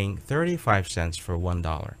you're paying 35 cents for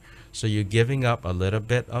 $1. So you're giving up a little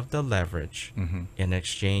bit of the leverage in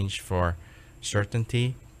exchange for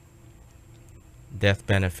certainty, death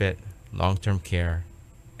benefit, long-term care,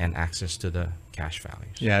 and access to the cash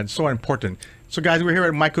values. Yeah, it's so important. So, guys, we're here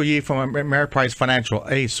at Michael Yee from Ameriprise Financial,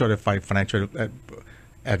 a certified financial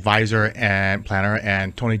advisor and planner,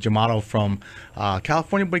 and Tony Giamato from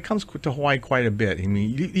California, but he comes to Hawaii quite a bit. I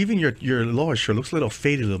mean, even your lower shirt looks a little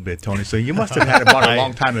faded a little bit, Tony. So you must have had it bought a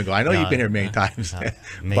long time ago. I know you've been here many times.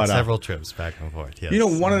 Made several trips back and forth. Yes. You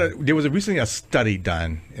know, there was recently a study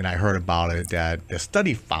done, and I heard about it. That the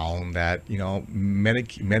study found that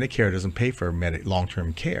Medicare doesn't pay for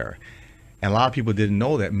long-term care, and a lot of people didn't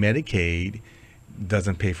know that Medicaid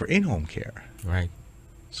doesn't pay for in-home care. Right.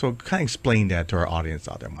 So kind of explain that to our audience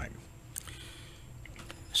out there, Mike.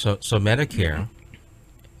 So Medicare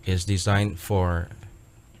is designed for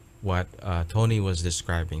what Tony was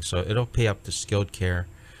describing. So it'll pay up to skilled care,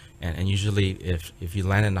 and usually if you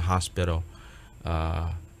land in the hospital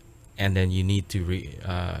and then you need to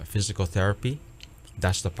physical therapy,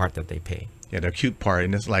 that's the part that they pay. Yeah, the acute part,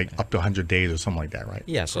 and it's like up to 100 days or something like that, right?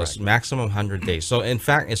 Yeah, so it's maximum 100 days. So in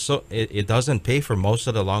fact, it doesn't pay for most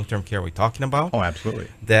of the long-term care we're talking about. Oh, absolutely.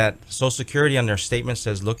 That Social Security on their statement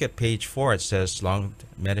says, look at page 4, it says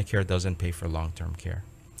Medicare doesn't pay for long-term care.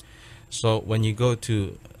 So when you go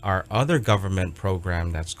to our other government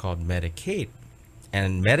program that's called Medicaid,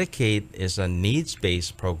 and Medicaid is a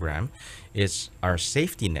needs-based program, it's our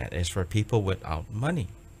safety net, it's for people without money.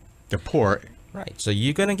 The poor. Right. So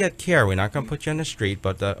you're going to get care. We're not going to put you on the street.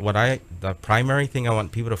 But the primary thing I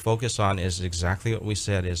want people to focus on is exactly what we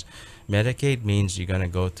said is Medicaid means you're going to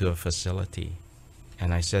go to a facility.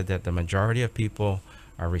 And I said that the majority of people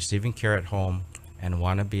are receiving care at home and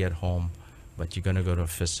want to be at home, but you're going to go to a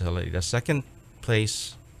facility. The second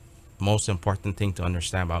place, most important thing to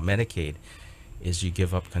understand about Medicaid is you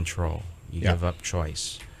give up control. You give up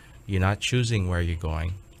choice. You're not choosing where you're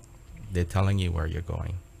going. They're telling you where you're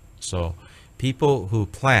going. So people who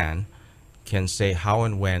plan can say how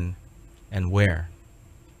and when and where,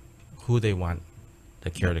 who they want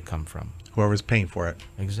the care to come from. Whoever's paying for it.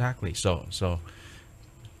 Exactly. So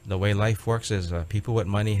the way life works is people with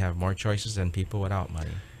money have more choices than people without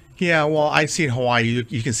money. Yeah, well, I see in Hawaii,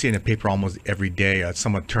 you can see in the paper almost every day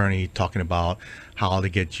some attorney talking about how to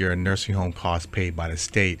get your nursing home costs paid by the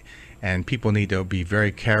state. And people need to be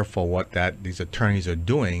very careful what these attorneys are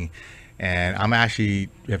doing. And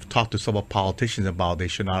have talked to several politicians about they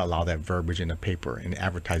should not allow that verbiage in the paper and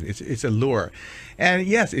advertising. It's a lure, and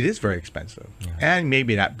yes, it is very expensive, and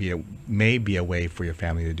maybe may be a way for your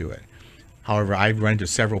family to do it. However, I've run into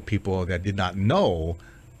several people that did not know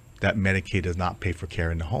that Medicaid does not pay for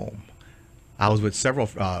care in the home. I was with several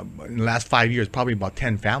in the last 5 years, probably about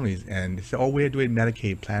 10 families, and they said, "Oh, we're doing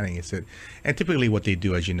Medicaid planning." I said, and typically what they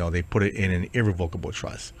do, as you know, they put it in an irrevocable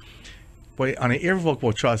trust. But on an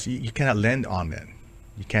irrevocable trust, you cannot lend on it.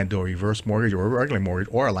 You can't do a reverse mortgage or a regular mortgage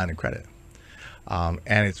or a line of credit. And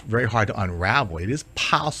it's very hard to unravel. It is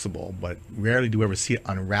possible, but rarely do we ever see it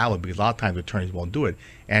unravel because a lot of times attorneys won't do it.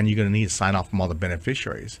 And you're going to need to sign off from all the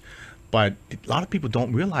beneficiaries. But a lot of people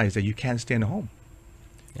don't realize that you can't stay in the home.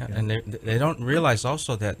 Yeah, and they don't realize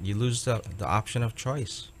also that you lose the option of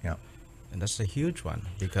choice. Yeah. And that's a huge one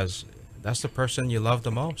because that's the person you love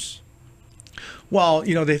the most. Well,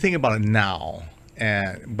 they think about it now,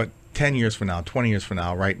 but 10 years from now, 20 years from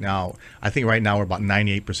now, right now, I think right now we're about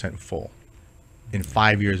 98% full. In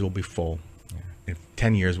 5 years, we'll be full. In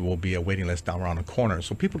 10 years, we'll be a waiting list down around the corner.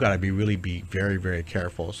 So people got to be very, very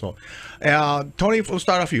careful. So, Tony, we'll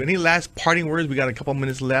start off with you. Any last parting words? We got a couple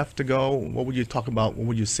minutes left to go. What would you talk about? What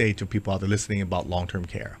would you say to people out there listening about long-term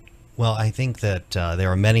care? Well, I think that there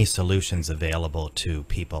are many solutions available to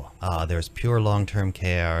people. There's pure long-term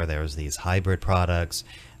care, there's these hybrid products,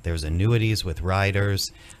 there's annuities with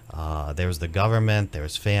riders, there's the government,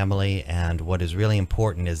 there's family, and what is really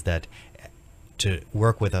important is that to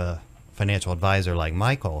work with a financial advisor like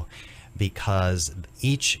Michael, because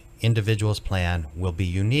each individual's plan will be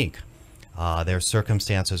unique. Their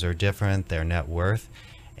circumstances are different, their net worth,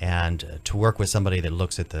 and to work with somebody that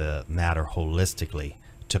looks at the matter holistically,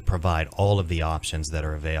 to provide all of the options that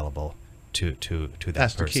are available to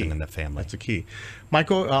that person and the family. That's the key.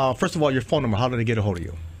 Michael, first of all, your phone number, how do they get a hold of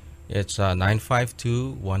you? It's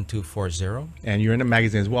 952-1240. And you're in the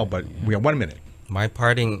magazine as well, but we have 1 minute. My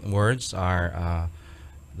parting words are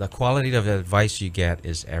the quality of advice you get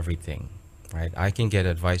is everything, right? I can get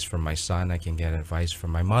advice from my son, I can get advice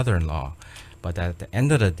from my mother-in-law, but at the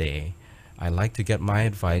end of the day, I like to get my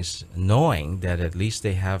advice knowing that at least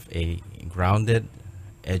they have a grounded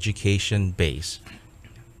education base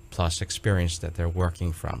plus experience that they're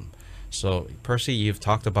working from. So Percy, you've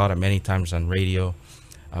talked about it many times on radio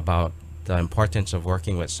about the importance of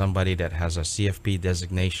working with somebody that has a CFP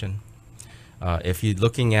designation. If you're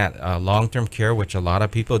looking at long-term care, which a lot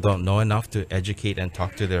of people don't know enough to educate and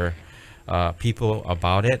talk to their people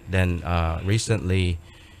about it, then recently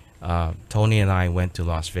Tony and I went to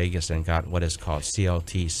Las Vegas and got what is called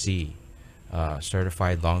CLTC,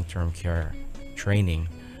 Certified Long-Term Care Training,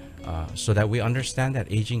 so that we understand that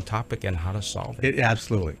aging topic and how to solve it.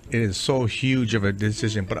 Absolutely. It is so huge of a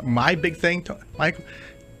decision. But my big thing, Mike,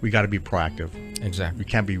 we got to be proactive. Exactly. We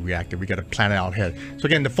can't be reactive. We got to plan it out ahead. So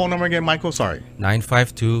again, the phone number again, Michael, sorry.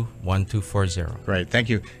 952-1240. Great. Thank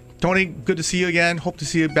you. Tony, good to see you again. Hope to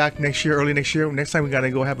see you back next year, early next year. Next time we got to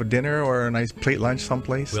go have a dinner or a nice plate lunch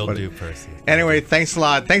someplace. Will do, Percy. Anyway, thanks a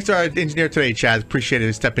lot. Thanks to our engineer today, Chad. Appreciate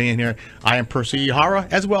it stepping in here. I am Percy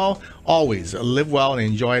Ihara as well. Always live well and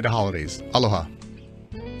enjoy the holidays. Aloha.